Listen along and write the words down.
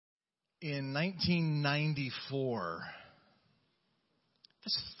In 1994,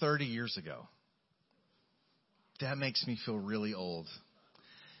 that's 30 years ago. That makes me feel really old.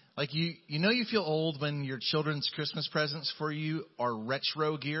 Like you feel old when your children's Christmas presents for you are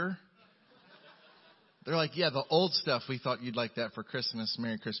retro gear. They're like, yeah, the old stuff, we thought you'd like that for Christmas.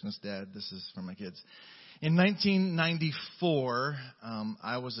 Merry Christmas, Dad. This is for my kids. In 1994,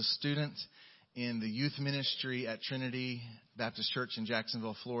 I was a student in the youth ministry at Trinity Baptist Church in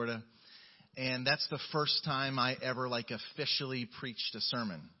Jacksonville, Florida. And that's the first time I ever officially preached a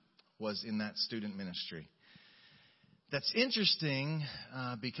sermon, was in that student ministry. That's interesting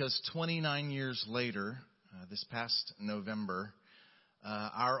because 29 years later, this past November,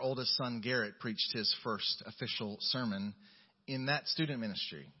 our oldest son, Garrett, preached his first official sermon in that student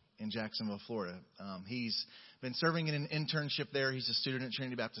ministry in Jacksonville, Florida. He's been serving in an internship there. He's a student at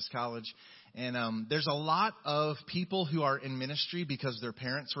Trinity Baptist College. And there's a lot of people who are in ministry because their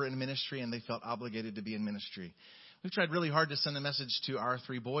parents were in ministry and they felt obligated to be in ministry. We've tried really hard to send a message to our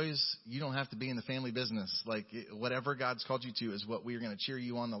three boys. You don't have to be in the family business. Whatever God's called you to is what we are going to cheer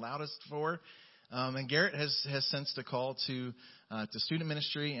you on the loudest for. And Garrett has sensed a call to student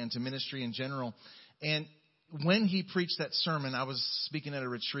ministry and to ministry in general. And when he preached that sermon, I was speaking at a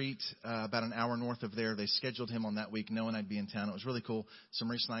retreat about an hour north of there. They scheduled him on that week knowing I'd be in town. It was really cool. So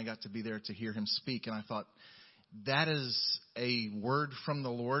Maurice and I got to be there to hear him speak. And I thought, that is a word from the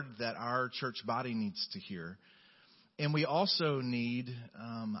Lord that our church body needs to hear. And we also need,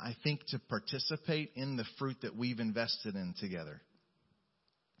 I think, to participate in the fruit that we've invested in together.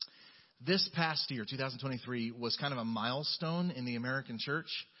 This past year, 2023, was kind of a milestone in the American church.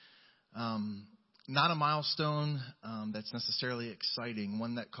 Not a milestone that's necessarily exciting,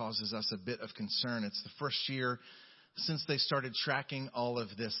 one that causes us a bit of concern. It's the first year since they started tracking all of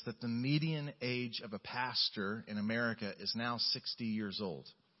this that the median age of a pastor in America is now 60 years old.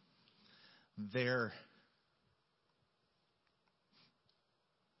 There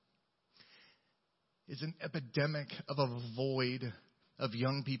is an epidemic of a void of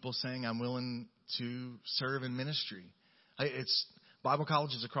young people saying, I'm willing to serve in ministry. It's Bible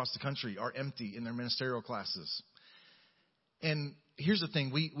colleges across the country are empty in their ministerial classes. And here's the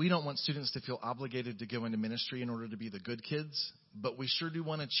thing. We don't want students to feel obligated to go into ministry in order to be the good kids, but we sure do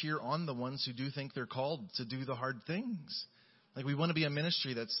want to cheer on the ones who do think they're called to do the hard things. We want to be a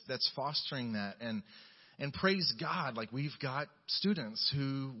ministry that's fostering that. And praise God, we've got students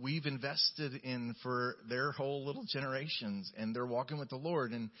who we've invested in for their whole little generations, and they're walking with the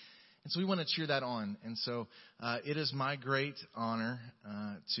Lord. And so we want to cheer that on. And so it is my great honor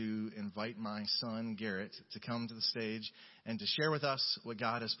to invite my son, Garrett, to come to the stage and to share with us what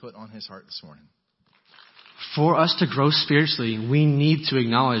God has put on his heart this morning. For us to grow spiritually, we need to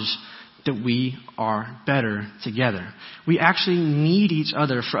acknowledge that we are better together. We actually need each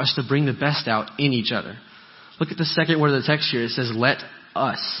other for us to bring the best out in each other. Look at the second word of the text here. It says, let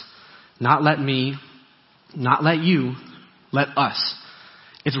us. Not let me, not let you, let us.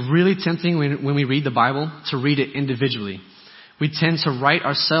 It's really tempting when we read the Bible to read it individually. We tend to write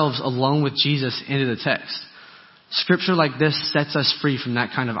ourselves along with Jesus into the text. Scripture like this sets us free from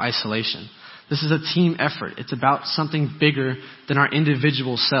that kind of isolation. This is a team effort. It's about something bigger than our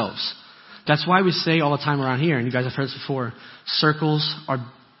individual selves. That's why we say all the time around here, and you guys have heard this before, circles are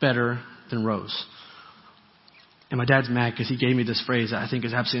better than rows. And my dad's mad because he gave me this phrase that I think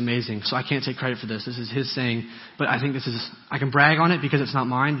is absolutely amazing. So I can't take credit for this. This is his saying. But I think I can brag on it because it's not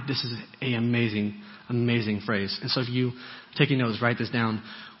mine. This is an amazing, amazing phrase. And so if you taking notes, write this down.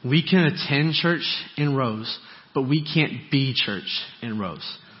 We can attend church in rows, but we can't be church in rows.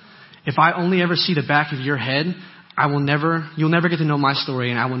 If I only ever see the back of your head, you'll never get to know my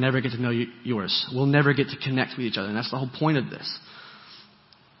story, and I will never get to know yours. We'll never get to connect with each other. And that's the whole point of this.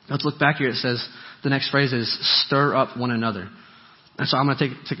 Let's look back here. It says, the next phrase is stir up one another. And so I'm going to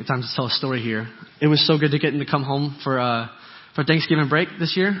take the time to tell a story here. It was so good to get to come home for Thanksgiving break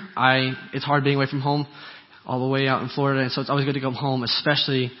this year. It's hard being away from home all the way out in Florida. And so it's always good to come home,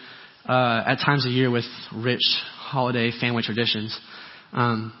 especially at times of year with rich holiday family traditions.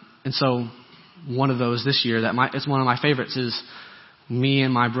 And so one of those this year it's one of my favorites is me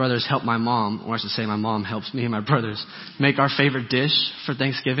and my brothers help my mom, or I should say my mom helps me and my brothers make our favorite dish for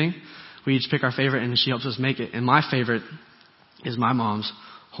Thanksgiving. We each pick our favorite and she helps us make it. And my favorite is my mom's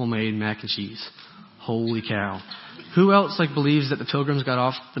homemade mac and cheese. Holy cow. Who else believes that the Pilgrims got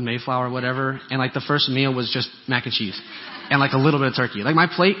off the Mayflower or whatever and the first meal was just mac and cheese and a little bit of turkey? My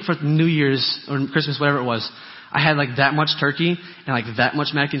plate for New Year's or Christmas, whatever it was, I had that much turkey and that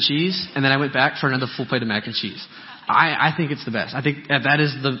much mac and cheese, and then I went back for another full plate of mac and cheese. I think it's the best. I think that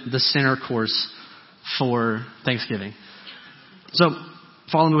is the center course for Thanksgiving. So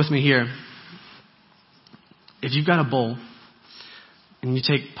follow with me here. If you've got a bowl and you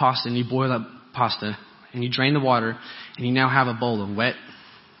take pasta and you boil that pasta and you drain the water and you now have a bowl of wet,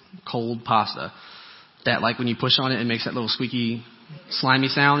 cold pasta that, like, when you push on it, it makes that little squeaky, slimy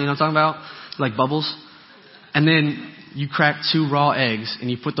sound, you know what I'm talking about? Like bubbles. And then you crack 2 raw eggs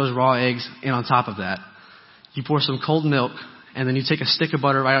and you put those raw eggs in on top of that. You pour some cold milk and then you take a stick of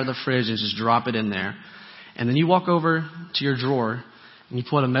butter right out of the fridge and just drop it in there. And then you walk over to your drawer and you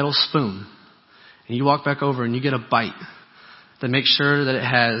pull out a metal spoon and you walk back over and you get a bite that makes sure that it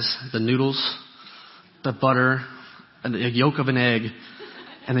has the noodles, the butter, and the yolk of an egg,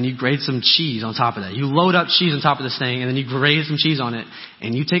 and then you grate some cheese on top of that. You load up cheese on top of this thing and then you grate some cheese on it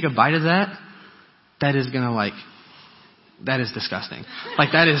and you take a bite of that. That is that is disgusting.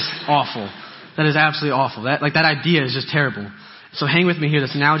 Like, that is awful. That is absolutely awful. That idea is just terrible. So hang with me here.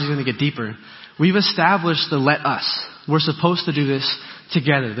 This analogy is going to get deeper. We've established the let us. We're supposed to do this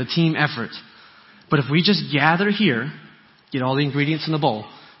together, the team effort. But if we just gather here, get all the ingredients in the bowl,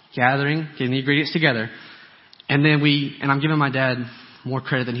 getting the ingredients together, and then and I'm giving my dad more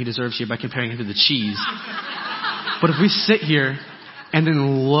credit than he deserves here by comparing him to the cheese. But if we sit here and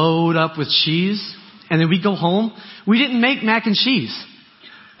then load up with cheese, and then we go home, we didn't make mac and cheese.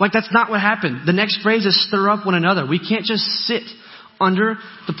 Like, that's not what happened. The next phrase is stir up one another. We can't just sit under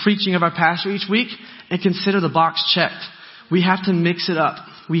the preaching of our pastor each week and consider the box checked. We have to mix it up.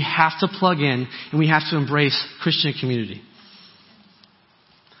 We have to plug in, and we have to embrace Christian community.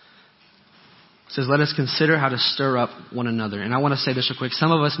 It says, let us consider how to stir up one another. And I want to say this real quick.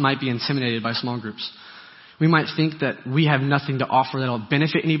 Some of us might be intimidated by small groups. We might think that we have nothing to offer that will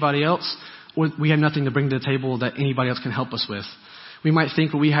benefit anybody else, or we have nothing to bring to the table that anybody else can help us with. We might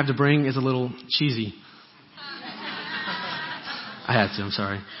think what we have to bring is a little cheesy. I had to, I'm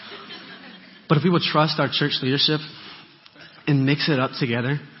sorry. But if we will trust our church leadership and mix it up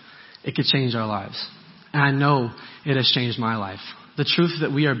together, it could change our lives. And I know it has changed my life. The truth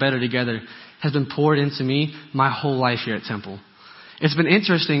that we are better together has been poured into me my whole life here at Temple. It's been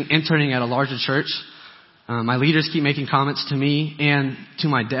interesting interning at a larger church. My leaders keep making comments to me and to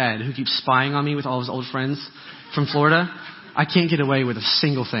my dad, who keeps spying on me with all his old friends from Florida. I can't get away with a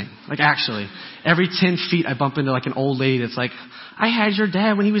single thing. Like, actually, every 10 feet I bump into like an old lady that's like, I had your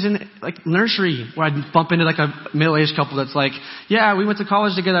dad when he was in like nursery. Or I bump into like a middle-aged couple that's like, yeah, we went to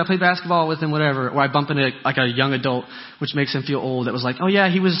college together. I played basketball with him, whatever. Or I bump into like a young adult, which makes him feel old. That was like, oh yeah,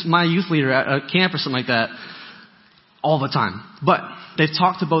 he was my youth leader at a camp or something like that. All the time. But they've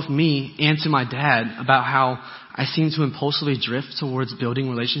talked to both me and to my dad about how I seem to impulsively drift towards building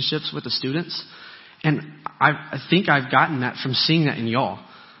relationships with the students. And I think I've gotten that from seeing that in y'all.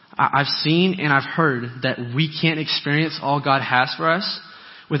 I've seen and I've heard that we can't experience all God has for us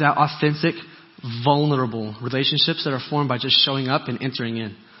without authentic, vulnerable relationships that are formed by just showing up and entering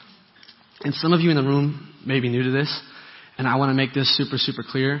in. And some of you in the room may be new to this, and I want to make this super, super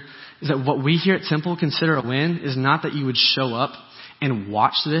clear, is that what we here at Temple consider a win is not that you would show up and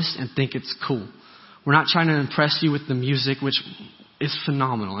watch this and think it's cool. We're not trying to impress you with the music, which is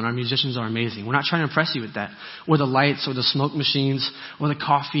phenomenal, and our musicians are amazing. We're not trying to impress you with that, or the lights, or the smoke machines, or the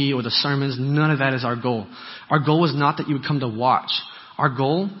coffee, or the sermons. None of that is our goal. Our goal is not that you would come to watch. Our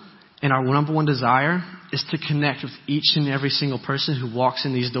goal and our number one desire is to connect with each and every single person who walks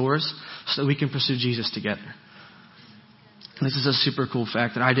in these doors so that we can pursue Jesus together. And this is a super cool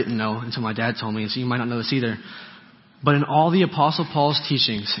fact that I didn't know until my dad told me, and so you might not know this either. But in all the Apostle Paul's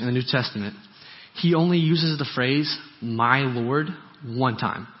teachings in the New Testament, he only uses the phrase, my Lord, one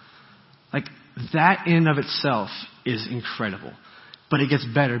time. Like, that in and of itself is incredible. But it gets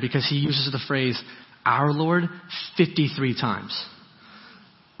better because he uses the phrase, our Lord, 53 times.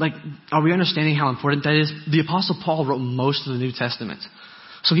 Like, are we understanding how important that is? The Apostle Paul wrote most of the New Testament.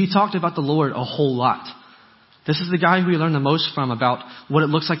 So he talked about the Lord a whole lot. This is the guy who we learn the most from about what it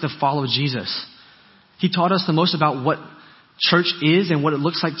looks like to follow Jesus. He taught us the most about what church is and what it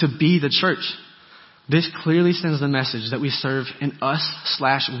looks like to be the church. This clearly sends the message that we serve an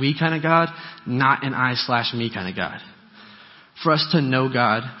us/we kind of God, not an I/me kind of God. For us to know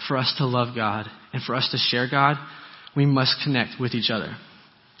God, for us to love God, and for us to share God, we must connect with each other.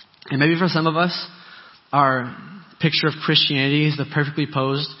 And maybe for some of us, our picture of Christianity is the perfectly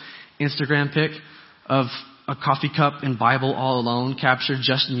posed Instagram pic of a coffee cup and Bible all alone, captured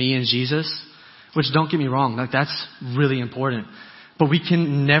just me and Jesus, which, don't get me wrong, like, that's really important. But we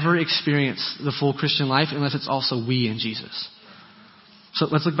can never experience the full Christian life unless it's also we and Jesus. So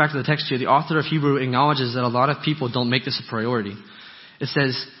let's look back to the text here. The author of Hebrew acknowledges that a lot of people don't make this a priority. It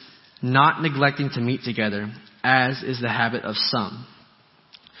says, not neglecting to meet together, as is the habit of some.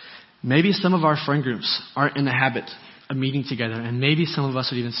 Maybe some of our friend groups aren't in the habit of meeting together. And maybe some of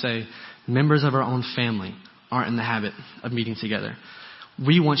us would even say members of our own family aren't in the habit of meeting together.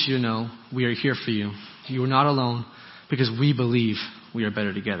 We want you to know we are here for you. You are not alone because we believe we are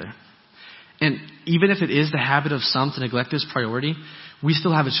better together. And even if it is the habit of some to neglect this priority, we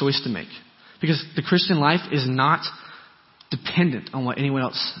still have a choice to make. Because the Christian life is not dependent on what anyone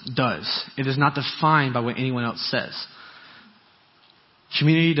else does. It is not defined by what anyone else says.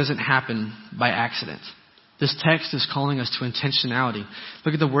 Community doesn't happen by accident. This text is calling us to intentionality.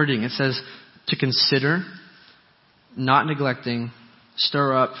 Look at the wording. It says to consider, not neglecting,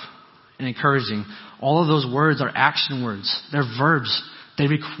 stir up, and encouraging. All of those words are action words. They're verbs. They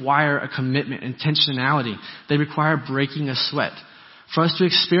require a commitment, intentionality. They require breaking a sweat. For us to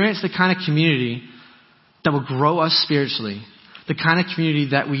experience the kind of community that will grow us spiritually, the kind of community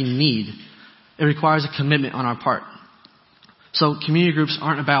that we need, it requires a commitment on our part. So community groups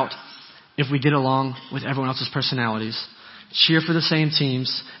aren't about if we get along with everyone else's personalities, cheer for the same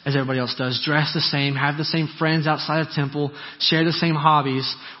teams as everybody else does, dress the same, have the same friends outside of temple, share the same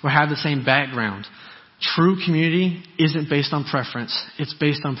hobbies, or have the same background. True community isn't based on preference. It's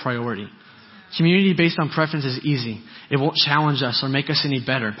based on priority. Community based on preference is easy. It won't challenge us or make us any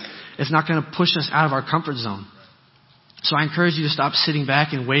better. It's not going to push us out of our comfort zone. So I encourage you to stop sitting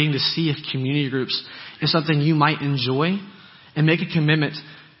back and waiting to see if community groups is something you might enjoy, and make a commitment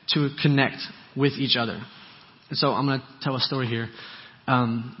to connect with each other. And so I'm going to tell a story here.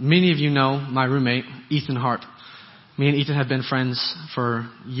 Many of you know my roommate, Ethan Harp. Me and Ethan have been friends for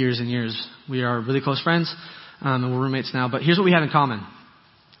years and years. We are really close friends, and we're roommates now. But here's what we have in common.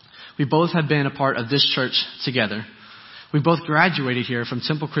 We both have been a part of this church together. We both graduated here from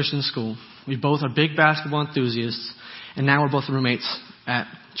Temple Christian School. We both are big basketball enthusiasts, and now we're both roommates at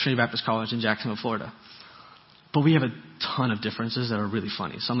Trinity Baptist College in Jacksonville, Florida. But we have a ton of differences that are really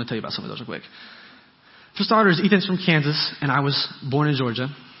funny. So I'm going to tell you about some of those real quick. For starters, Ethan's from Kansas, and I was born in Georgia.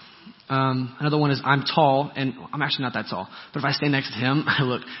 Another one is I'm tall, and I'm actually not that tall. But if I stand next to him, I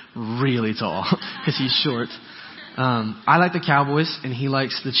look really tall because he's short. I like the Cowboys, and he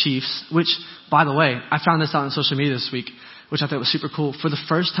likes the Chiefs, which, by the way, I found this out on social media this week, which I thought was super cool. For the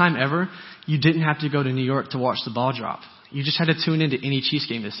first time ever, you didn't have to go to New York to watch the ball drop. You just had to tune into any Chiefs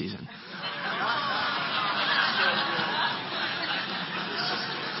game this season.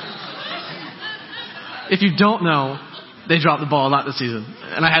 If you don't know, they dropped the ball a lot this season.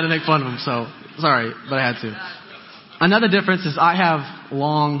 And I had to make fun of them, so sorry, but I had to. Another difference is I have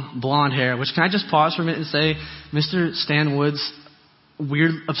long blonde hair, which can I just pause for a minute and say, Mr. Stan Wood's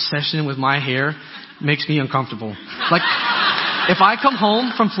weird obsession with my hair makes me uncomfortable. Like, if I come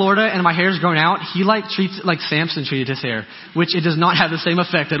home from Florida and my hair's grown out, he treats it like Samson treated his hair, which it does not have the same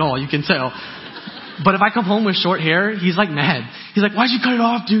effect at all, you can tell. But if I come home with short hair, he's mad. He's like, why'd you cut it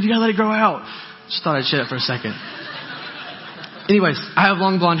off, dude? You gotta let it grow out. Just thought I'd share it for a second. Anyways, I have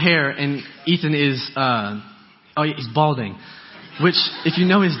long blonde hair, and Ethan is, he's balding. Which, if you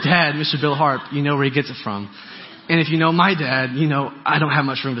know his dad, Mr. Bill Harp, you know where he gets it from. And if you know my dad, you know I don't have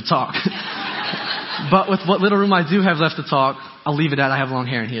much room to talk. But with what little room I do have left to talk, I'll leave it at I have long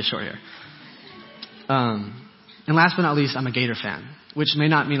hair and he has short hair. And last but not least, I'm a Gator fan, which may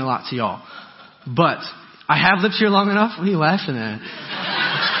not mean a lot to y'all. But I have lived here long enough. What are you laughing at?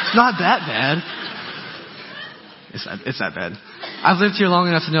 It's not that bad. It's that bad. I've lived here long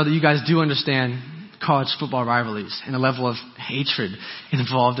enough to know that you guys do understand college football rivalries and the level of hatred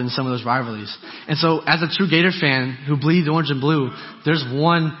involved in some of those rivalries. And so as a true Gator fan who bleeds orange and blue, there's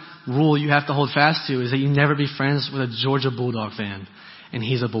one rule you have to hold fast to, is that you never be friends with a Georgia Bulldog fan. And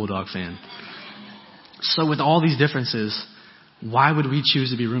he's a Bulldog fan. So with all these differences, why would we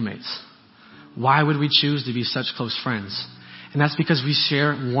choose to be roommates? Why would we choose to be such close friends? And that's because we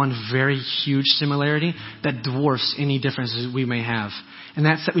share one very huge similarity that dwarfs any differences we may have. And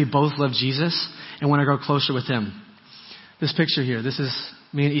that's that we both love Jesus and want to grow closer with him. This picture here, this is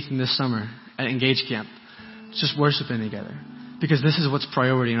me and Ethan this summer at Engage Camp, just worshiping together. Because this is what's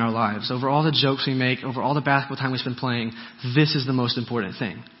priority in our lives. Over all the jokes we make, over all the basketball time we spend playing, this is the most important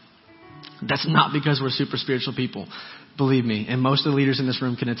thing. That's not because we're super spiritual people, believe me. And most of the leaders in this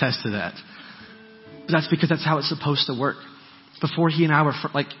room can attest to that. But that's because that's how it's supposed to work. Before he and I were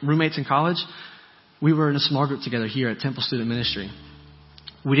roommates in college, we were in a small group together here at Temple Student Ministry.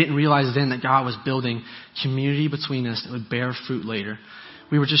 We didn't realize then that God was building community between us that would bear fruit later.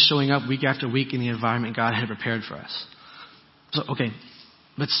 We were just showing up week after week in the environment God had prepared for us. So, okay,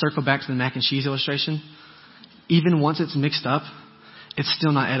 let's circle back to the mac and cheese illustration. Even once it's mixed up, it's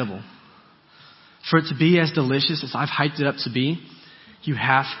still not edible. For it to be as delicious as I've hyped it up to be, you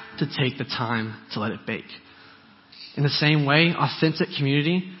have to take the time to let it bake. In the same way, authentic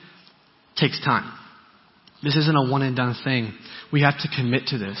community takes time. This isn't a one and done thing. We have to commit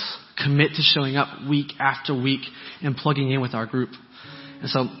to this. Commit to showing up week after week and plugging in with our group. And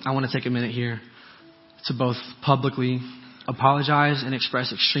so I want to take a minute here to both publicly apologize and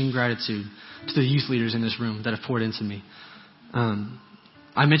express extreme gratitude to the youth leaders in this room that have poured into me.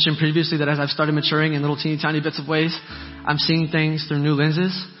 I mentioned previously that as I've started maturing in little teeny tiny bits of ways, I'm seeing things through new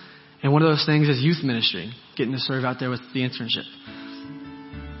lenses. And one of those things is youth ministry, getting to serve out there with the internship.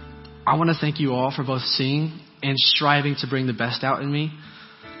 I want to thank you all for both seeing and striving to bring the best out in me,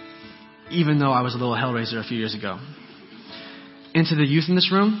 even though I was a little hellraiser a few years ago. And to the youth in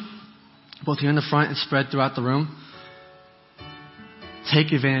this room, both here in the front and spread throughout the room,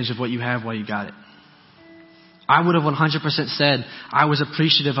 take advantage of what you have while you got it. I would have 100% said I was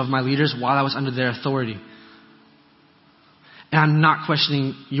appreciative of my leaders while I was under their authority. And I'm not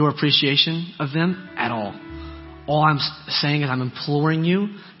questioning your appreciation of them at all. All I'm saying is I'm imploring you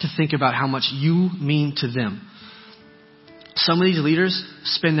to think about how much you mean to them. Some of these leaders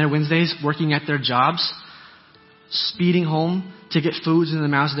spend their Wednesdays working at their jobs, speeding home to get foods in the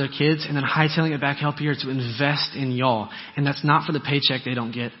mouths of their kids, and then hightailing it back up here to invest in y'all. And that's not for the paycheck they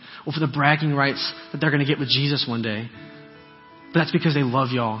don't get, or for the bragging rights that they're going to get with Jesus one day. But that's because they love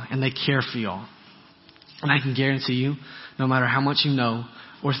y'all and they care for y'all. And I can guarantee you, no matter how much you know,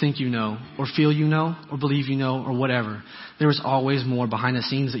 or think you know, or feel you know, or believe you know, or whatever, there is always more behind the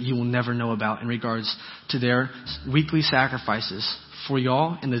scenes that you will never know about in regards to their weekly sacrifices for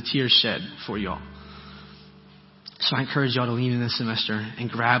y'all and the tears shed for y'all. So I encourage y'all to lean in this semester and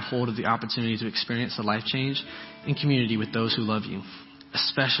grab hold of the opportunity to experience the life change and community with those who love you,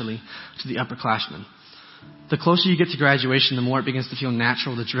 especially to the upperclassmen. The closer you get to graduation, the more it begins to feel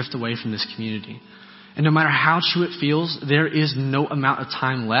natural to drift away from this community. And no matter how true it feels, there is no amount of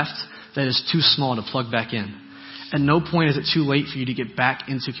time left that is too small to plug back in. At no point is it too late for you to get back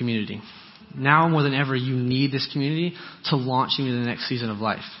into community. Now more than ever, you need this community to launch you into the next season of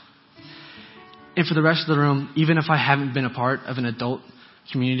life. And for the rest of the room, even if I haven't been a part of an adult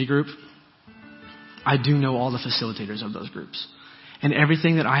community group, I do know all the facilitators of those groups. And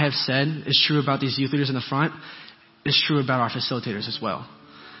everything that I have said is true about these youth leaders in the front is true about our facilitators as well.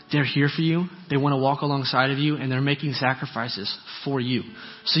 They're here for you. They want to walk alongside of you, and they're making sacrifices for you.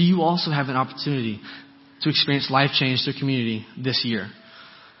 So you also have an opportunity to experience life change through community this year.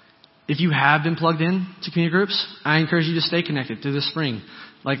 If you have been plugged in to community groups, I encourage you to stay connected through the spring.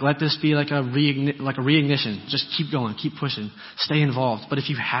 Let this be like a reignition. Just keep going, keep pushing, stay involved. But if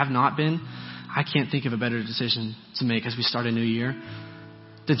you have not been, I can't think of a better decision to make as we start a new year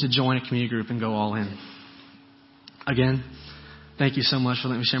than to join a community group and go all in. Again, thank you so much for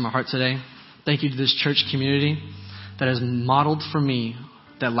letting me share my heart today. Thank you to this church community that has modeled for me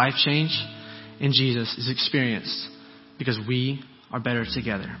that life change in Jesus is experienced because we are better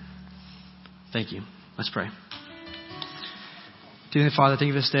together. Thank you. Let's pray. Dear Father, thank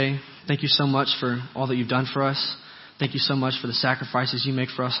you for this day. Thank you so much for all that you've done for us. Thank you so much for the sacrifices you make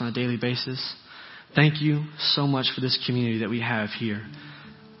for us on a daily basis. Thank you so much for this community that we have here.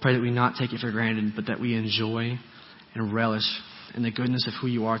 Pray that we not take it for granted, but that we enjoy and relish in the goodness of who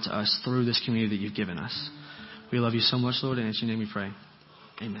you are to us through this community that you've given us. We love you so much, Lord, and in your name we pray.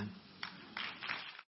 Amen.